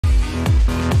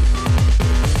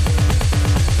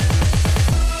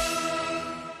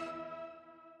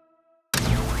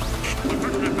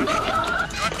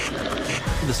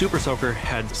Super Soaker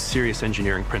had serious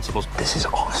engineering principles. This is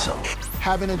awesome.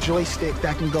 Having a joystick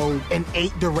that can go in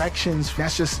 8 directions,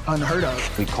 that's just unheard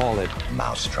of. We call it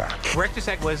Mousetrap. Director's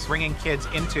Ed was bringing kids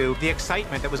into the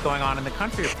excitement that was going on in the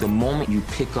country. The moment you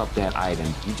pick up that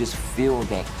item, you just feel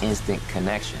that instant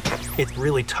connection. It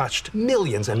really touched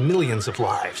millions and millions of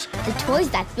lives. The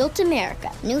Toys That Built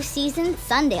America. New season,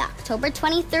 Sunday, October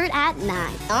 23rd at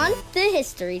 9 on the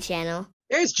History Channel.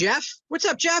 There's Jeff. What's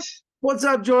up, Jeff? What's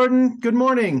up, Jordan? Good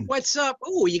morning. What's up?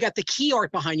 Oh, you got the key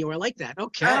art behind you. I like that.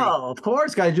 Okay. Oh, of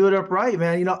course. Got to do it up right,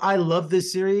 man. You know, I love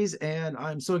this series, and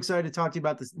I'm so excited to talk to you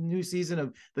about this new season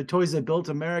of The Toys That Built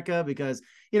America because,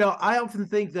 you know, I often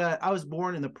think that I was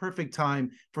born in the perfect time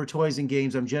for toys and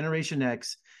games. I'm Generation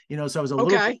X, you know, so I was a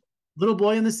little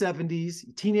boy in the 70s,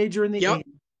 teenager in the 80s,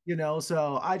 you know,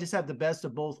 so I just have the best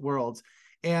of both worlds.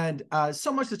 And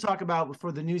so much to talk about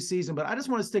for the new season, but I just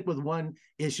want to stick with one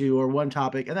issue or one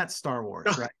topic, and that's Star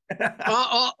Wars, right?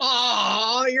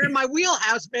 You're in my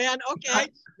wheelhouse, man. Okay,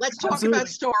 let's talk about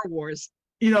Star Wars.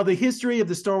 You know, the history of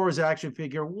the Star Wars action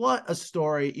figure, what a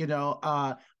story. You know,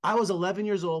 I was 11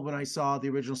 years old when I saw the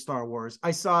original Star Wars. I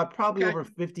saw it probably over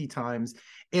 50 times.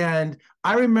 And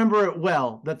I remember it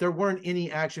well, that there weren't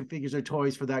any action figures or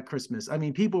toys for that Christmas. I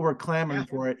mean, people were clamoring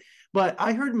for it. But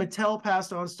I heard Mattel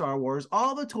passed on Star Wars.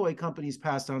 All the toy companies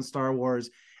passed on Star Wars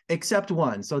except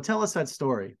one. So tell us that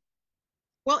story.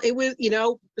 Well, it was, you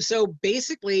know, so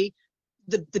basically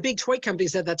the big toy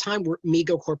companies at that time were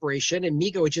Mego Corporation, and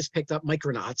Mego had just picked up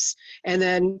Micronauts. And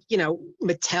then, you know,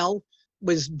 Mattel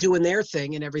was doing their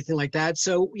thing and everything like that.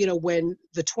 So, you know, when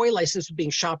the toy license was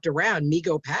being shopped around,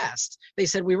 Mego passed. They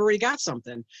said, we've already got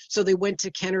something. So they went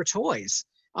to Kenner Toys.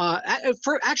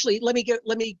 Actually, let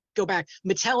me go back.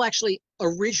 Mattel actually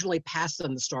originally passed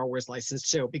on the Star Wars license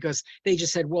too, because they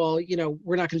just said, well, you know,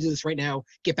 we're not going to do this right now.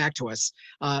 Get back to us.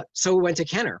 So we went to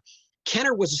Kenner.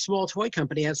 Kenner was a small toy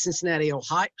company out of Cincinnati,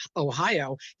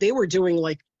 Ohio. They were doing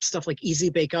like stuff like Easy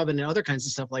Bake Oven and other kinds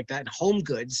of stuff like that, and home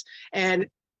goods. And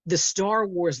the Star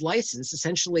Wars license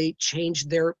essentially changed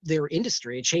their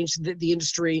industry. It changed the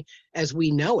industry as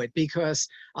we know it, because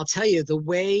I'll tell you, the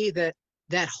way that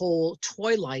whole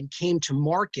toy line came to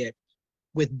market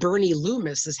with Bernie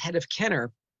Loomis as head of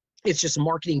Kenner, it's just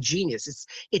marketing genius.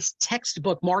 It's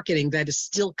textbook marketing that is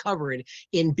still covered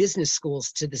in business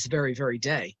schools to this very, very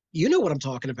day. You know what I'm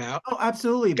talking about. Oh,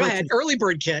 absolutely. Go ahead. Early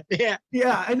bird kit. Yeah.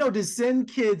 Yeah, I know. To send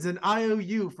kids an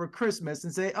IOU for Christmas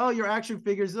and say, oh, your action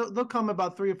figures, they'll come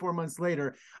about 3 or 4 months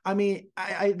later. I mean,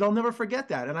 they'll never forget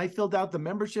that. And I filled out the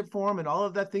membership form and all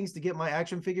of that things to get my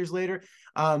action figures later.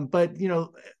 But, you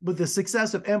know, with the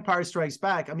success of Empire Strikes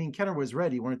Back, I mean, Kenner was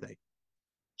ready, weren't they?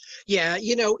 Yeah,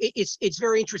 you know, it's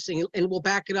very interesting, and we'll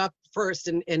back it up first,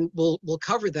 and we'll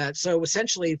cover that. So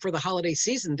essentially, for the holiday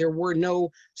season, there were no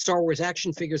Star Wars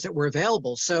action figures that were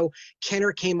available. So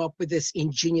Kenner came up with this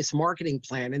ingenious marketing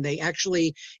plan, and they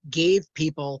actually gave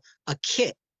people a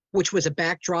kit, which was a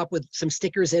backdrop with some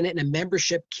stickers in it and a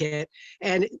membership kit.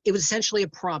 And it was essentially a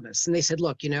promise. And they said,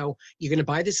 look, you know, you're going to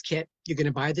buy this kit. You're going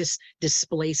to buy this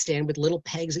display stand with little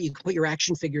pegs that you can put your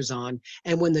action figures on.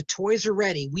 And when the toys are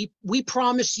ready, we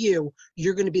promise you're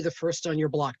going to be the first on your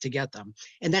block to get them.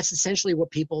 And that's essentially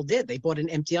what people did. They bought an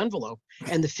empty envelope,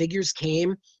 and the figures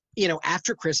came, you know,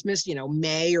 after Christmas, you know,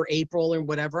 May or April or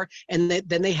whatever. And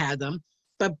then they had them.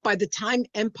 But by the time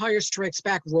Empire Strikes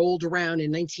Back rolled around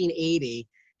in 1980,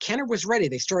 Kenner was ready.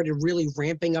 They started really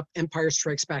ramping up Empire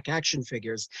Strikes Back action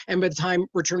figures. And by the time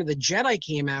Return of the Jedi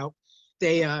came out,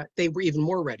 they were even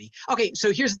more ready. Okay,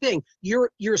 so here's the thing. You're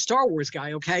a Star Wars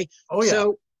guy, okay? Oh, yeah.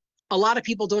 So a lot of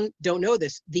people don't know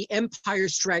this. The Empire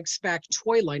Strikes Back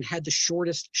toy line had the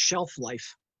shortest shelf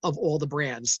life of all the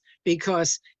brands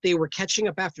because they were catching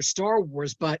up after Star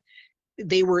Wars, but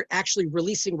they were actually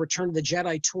releasing Return of the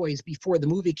Jedi toys before the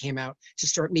movie came out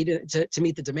to meet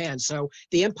the demand. So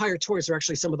the Empire toys are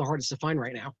actually some of the hardest to find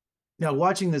right now. Now,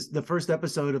 watching the first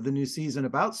episode of the new season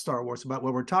about Star Wars, about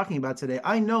what we're talking about today,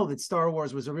 I know that Star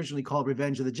Wars was originally called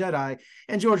Revenge of the Jedi,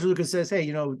 and George Lucas says, hey,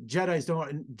 you know, Jedis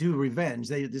don't do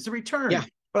revenge. It's a return. Yeah.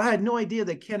 But I had no idea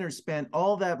that Kenner spent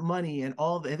all that money and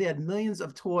they had millions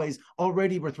of toys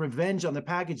already with revenge on the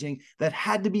packaging that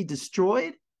had to be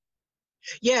destroyed.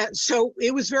 Yeah, so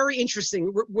it was very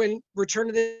interesting when Return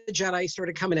of the Jedi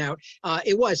started coming out.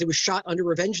 It was shot under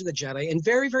Revenge of the Jedi, and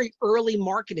very, very early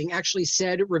marketing actually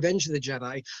said Revenge of the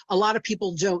Jedi. A lot of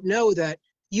people don't know that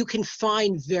you can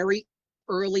find very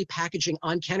early packaging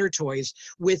on Kenner toys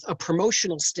with a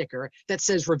promotional sticker that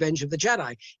says Revenge of the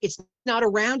Jedi. It's not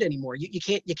around anymore. You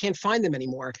can't find them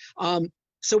anymore.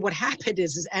 So what happened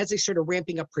is as they started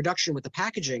ramping up production with the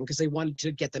packaging, because they wanted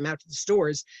to get them out to the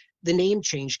stores, the name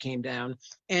change came down,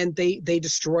 and they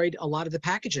destroyed a lot of the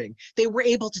packaging. They were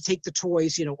able to take the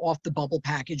toys, off the bubble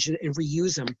package and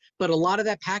reuse them, but a lot of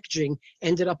that packaging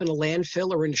ended up in a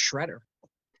landfill or in a shredder.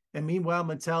 And meanwhile,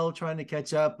 Mattel trying to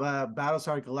catch up.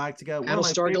 Battlestar Galactica.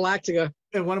 Battlestar Galactica.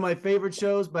 One of my favorite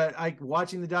shows, but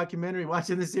watching the documentary,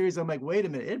 watching the series, I'm like, wait a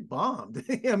minute, it bombed.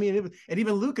 I mean, and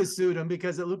even Lucas sued him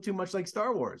because it looked too much like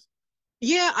Star Wars.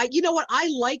 Yeah, you know what?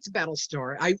 I liked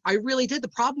Battlestar. I really did. The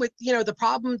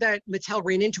problem that Mattel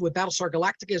ran into with Battlestar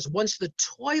Galactica is once the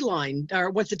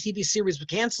TV series was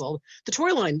canceled, the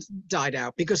toy line died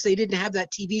out because they didn't have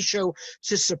that TV show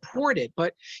to support it.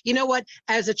 But you know what?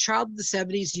 As a child of the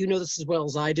 70s, you know this as well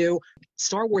as I do,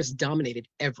 Star Wars dominated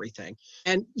everything.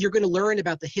 And you're going to learn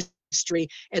about the history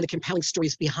and the compelling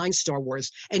stories behind Star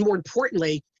Wars. And more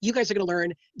importantly, you guys are going to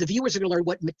learn, the viewers are going to learn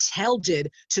what Mattel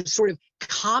did to sort of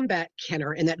combat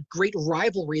Kenner and that great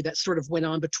rivalry that sort of went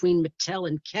on between Mattel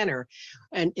and Kenner.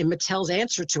 And Mattel's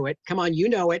answer to it, come on, you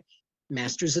know it,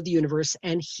 Masters of the Universe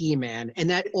and He-Man. And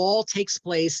that all takes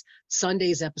place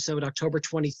Sunday's episode, October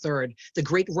 23rd, the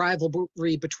great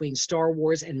rivalry between Star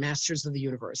Wars and Masters of the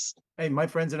Universe. Hey, my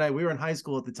friends and I, we were in high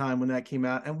school at the time when that came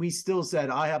out, and we still said,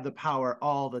 I have the power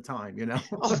all the time,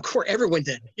 Oh, of course, everyone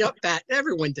did. Yep,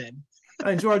 everyone did.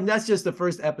 And Jordan, that's just the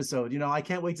first episode. I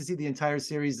can't wait to see the entire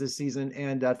series this season.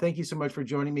 And thank you so much for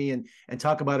joining me and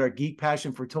talk about our geek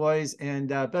passion for toys. And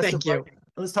best Thank of luck.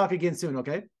 Let's talk again soon,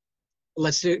 okay?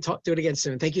 Let's do it again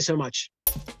soon. Thank you so much.